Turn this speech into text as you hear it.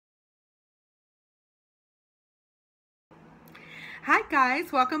Hi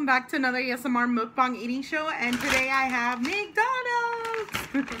guys, welcome back to another ASMR mukbang eating show, and today I have McDonald's.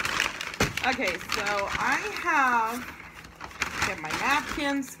 Okay, so I have, get my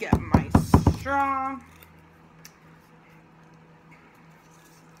napkins, get my straw.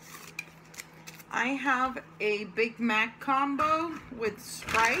 I have a Big Mac combo with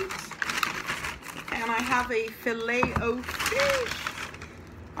Sprite, and I have a Filet-O-Fish.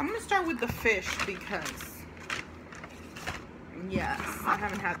 I'm going to start with the fish because, yes, I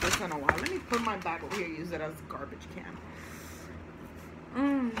haven't had this in a while. Let me put my bag over here, use it as a garbage can.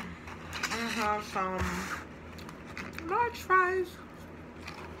 I have some large fries.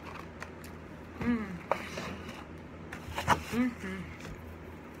 I'm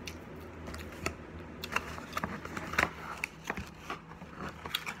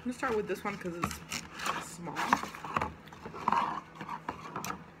gonna start with this one because it's small.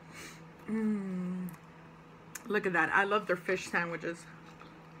 Look at that. I love their fish sandwiches.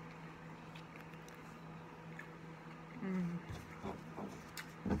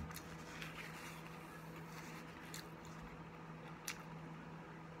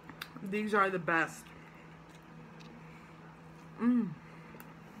 These are the best.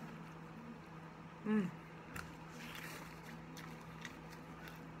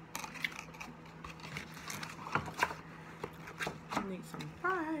 Need some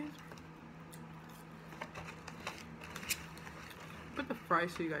fries. Put the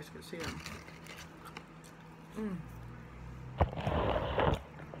fries so you guys can see them.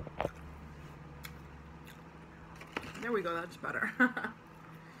 There we go, that's better.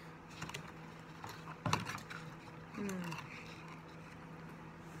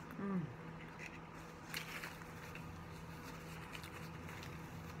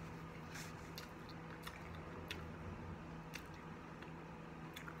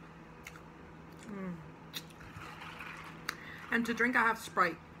 And to drink, I have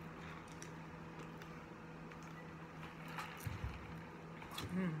Sprite.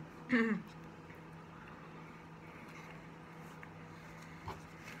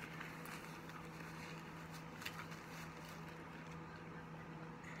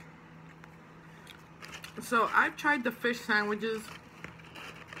 So I've tried the fish sandwiches.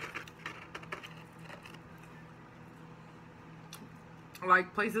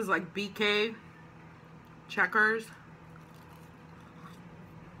 Like places like BK, Checkers.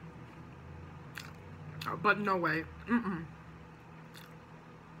 But no way.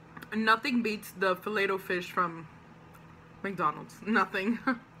 Nothing beats the Filet-O-Fish from McDonald's. Nothing.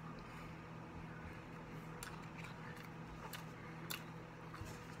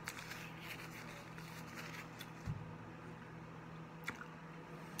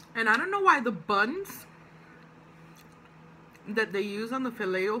 And I don't know why the buns that they use on the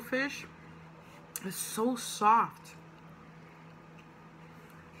Filet-O-Fish is so soft.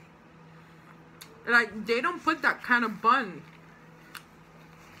 Like, they don't put that kind of bun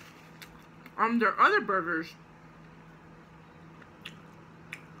on their other burgers.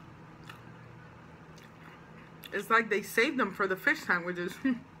 It's like they saved them for the fish sandwiches.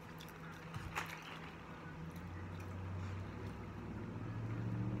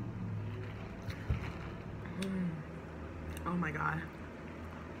 Oh my god.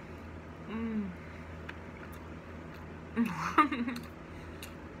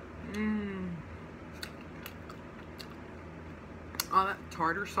 All that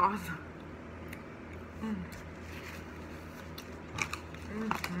tartar sauce.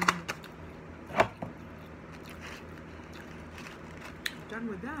 Done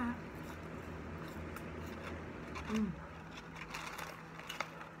with that.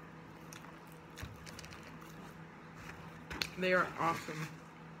 They are awesome.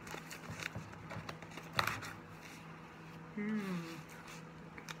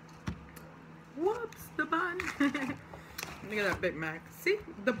 Whoops, the bun. Look at that Big Mac. See,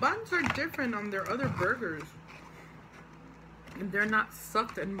 the buns are different on their other burgers. And they're not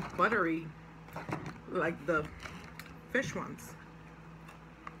sucked and buttery like the fish ones.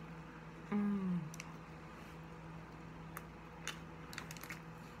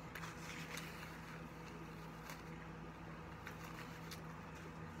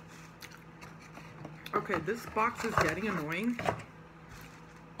 Okay, this box is getting annoying.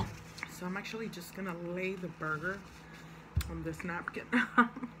 So I'm actually just gonna lay the burger on this napkin.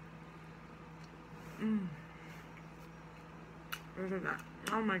 Look at that.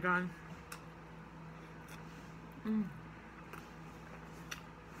 Oh my god.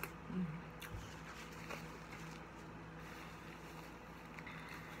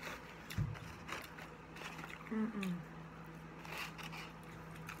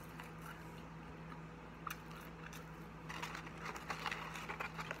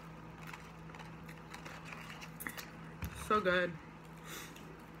 So good.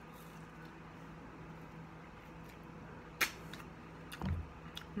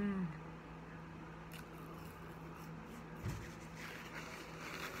 Mm.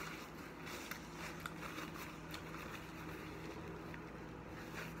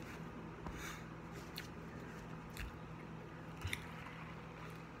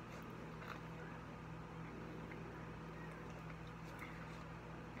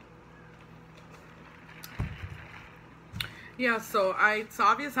 Yeah, so it's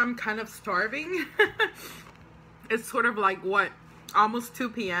obvious I'm kind of starving. It's sort of like, what, almost 2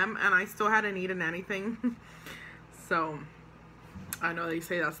 p.m. and I still hadn't eaten anything. So I know they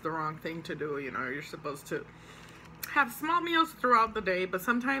say that's the wrong thing to do. You know, you're supposed to have small meals throughout the day, but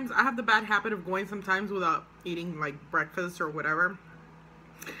sometimes I have the bad habit of going sometimes without eating like breakfast or whatever.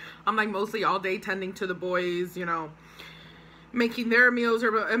 I'm like mostly all day tending to the boys, you know, making their meals,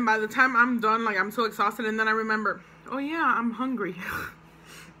 and by the time I'm done, like, I'm so exhausted, and then I remember, oh yeah, I'm hungry.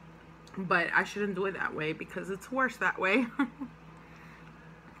 But I shouldn't do it that way because it's worse that way.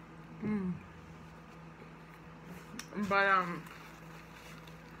 Mm. But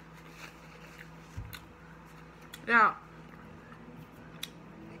yeah,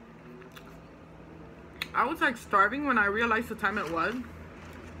 I was like starving when I realized the time it was,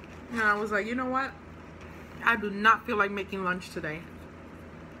 and I was like, you know what, I do not feel like making lunch today.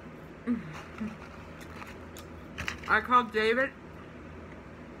 I called David.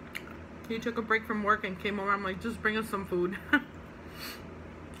 He took a break from work and came over. I'm like, just bring us some food.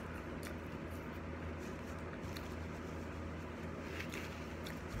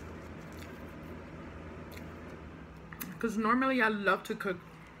 Because normally I love to cook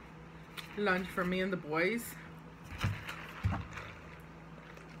lunch for me and the boys.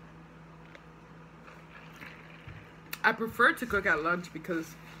 I prefer to cook at lunch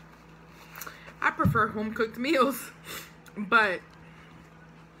because I prefer home cooked meals. But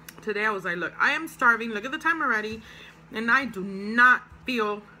today I was like, look, I am starving. Look at the time already. And I do not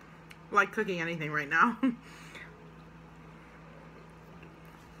feel like cooking anything right now.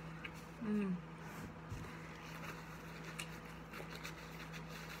 Mm.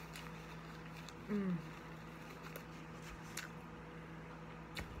 Mm.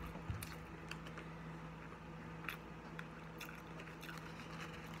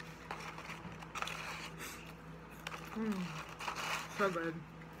 Mm. So good.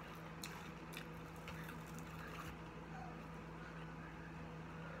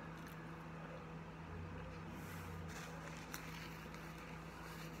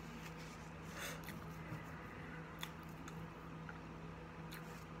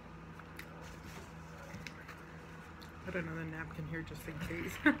 Put another napkin here just in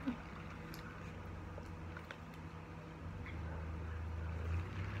case.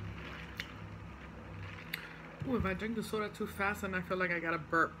 Ooh, if I drink the soda too fast, then I feel like I gotta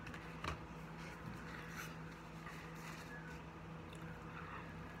burp.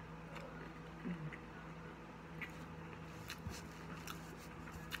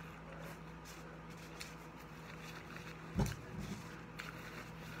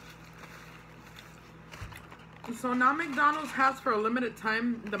 So now McDonald's has for a limited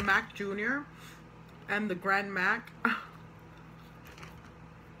time the Mac Jr. and the Grand Mac.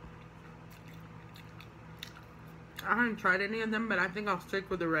 I haven't tried any of them, but I think I'll stick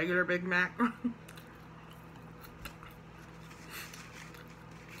with the regular Big Mac.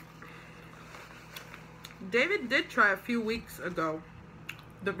 David did try a few weeks ago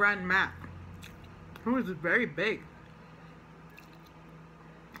the Grand Mac. It was very big.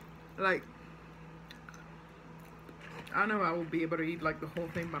 Like, I don't know if I will be able to eat like the whole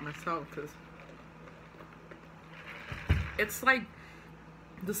thing by myself because it's like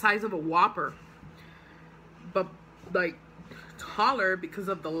the size of a Whopper, but like taller because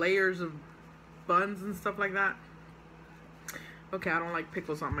of the layers of buns and stuff like that. Okay, I don't like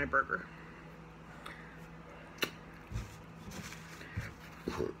pickles on my burger.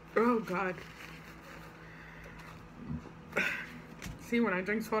 Oh God. See, when I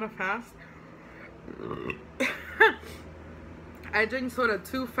drink soda fast, I drink soda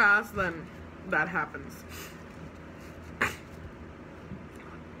too fast, then that happens.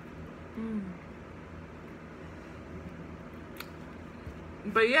 Mm.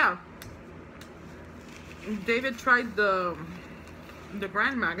 But yeah, David tried the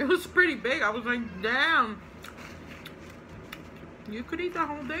Grand Mac. It was pretty big. I was like, damn, you could eat that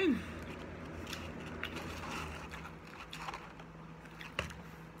whole thing.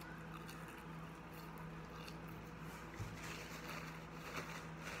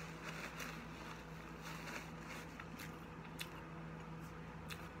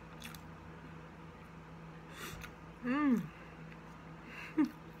 Mmm.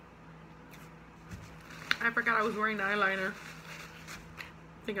 I forgot I was wearing eyeliner.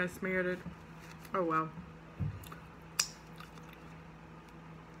 I think I smeared it. Oh well.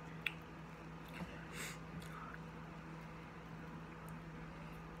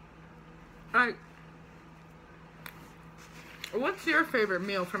 Alright. What's your favorite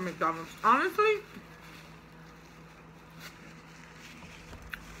meal from McDonald's? Honestly,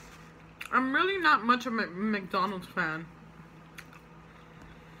 I'm really not much of a McDonald's fan.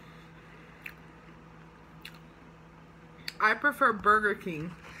 I prefer Burger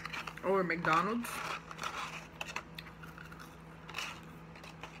King over McDonald's.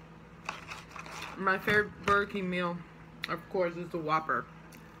 My favorite Burger King meal, of course, is the Whopper.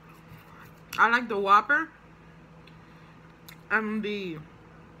 I like the Whopper and the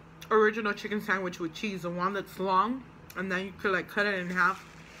original chicken sandwich with cheese, the one that's long, and then you could like cut it in half.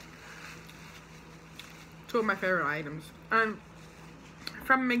 Two of my favorite items. And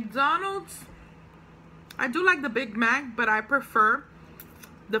from McDonald's, I do like the Big Mac, but I prefer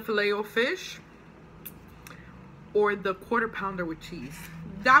the Filet-O-Fish or the Quarter Pounder with cheese.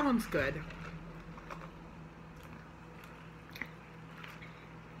 That one's good.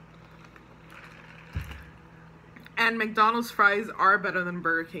 And McDonald's fries are better than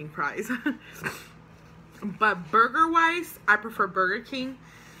Burger King fries. But burger-wise, I prefer Burger King.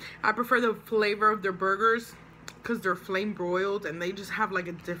 I prefer the flavor of their burgers because they're flame broiled and they just have like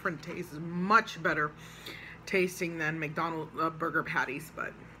a different taste. It's much better tasting than McDonald's burger patties.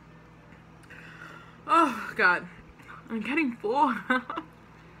 But oh God, I'm getting full.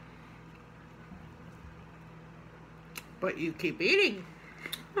 But you keep eating.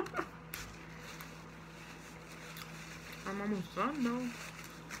 I'm almost done though.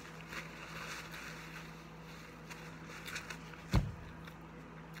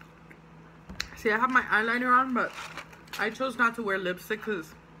 See, I have my eyeliner on, but I chose not to wear lipstick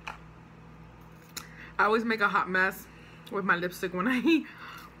because I always make a hot mess with my lipstick when I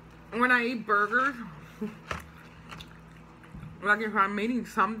eat burgers. Like if I'm eating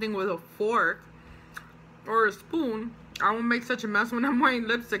something with a fork or a spoon, I won't make such a mess when I'm wearing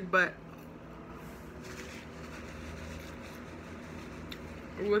lipstick, but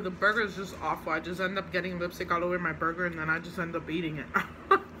with the burger, it's just awful. I just end up getting lipstick all over my burger and then I just end up eating it.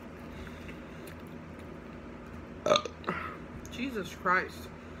 Jesus Christ.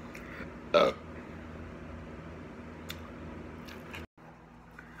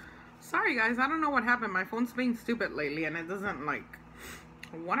 Sorry guys, I don't know what happened. My phone's being stupid lately and it doesn't like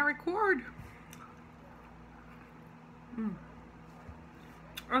want to record.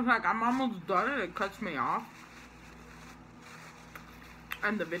 It's like I'm almost done and it cuts me off.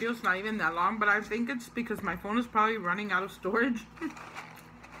 And the video's not even that long, but I think it's because my phone is probably running out of storage.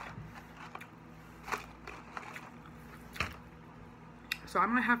 So I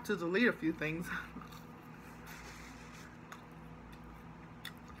might have to delete a few things.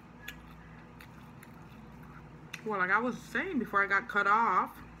 Well, like I was saying before I got cut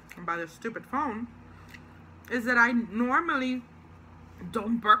off by this stupid phone, is that I normally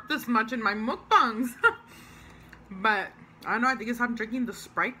don't burp this much in my mukbangs. But I don't know, I think it's I'm drinking the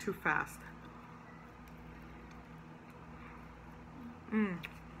Sprite too fast.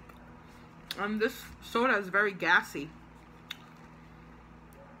 And this soda is very gassy.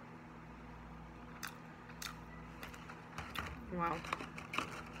 Wow.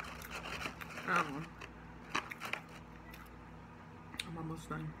 I don't know. I'm almost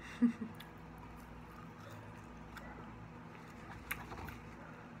done.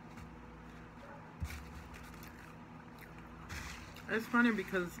 It's funny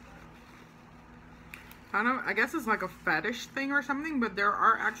because I don't know, I guess it's like a fetish thing or something, but there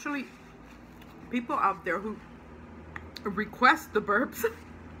are actually people out there who request the burps.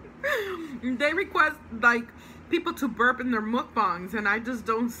 They request like people to burp in their mukbangs, and I just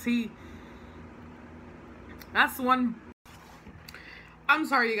don't see. That's one. I'm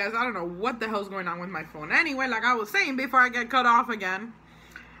sorry you guys, I don't know what the hell's going on with my phone. Anyway, like I was saying before I get cut off again,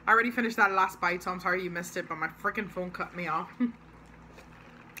 I already finished that last bite, so I'm sorry you missed it, but my freaking phone cut me off.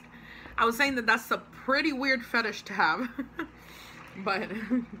 I was saying that that's a pretty weird fetish to have. But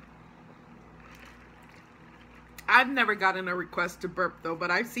I've never gotten a request to burp though,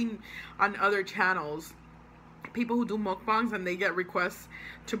 but I've seen on other channels people who do mukbangs and they get requests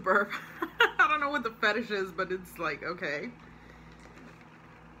to burp. I don't know what the fetish is, but it's like, okay.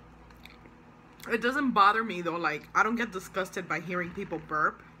 It doesn't bother me though, like I don't get disgusted by hearing people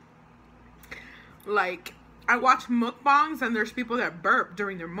burp. Like I watch mukbangs and there's people that burp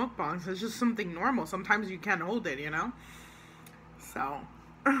during their mukbangs. It's just something normal. Sometimes you can't hold it, you know? So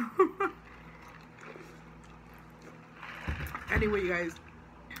Anyway, you guys,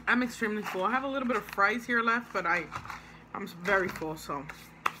 I'm extremely full. I have a little bit of fries here left, but I'm very full, so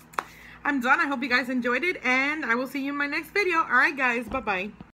I'm done. I hope you guys enjoyed it, and I will see you in my next video. All right, guys,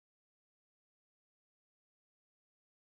 bye-bye.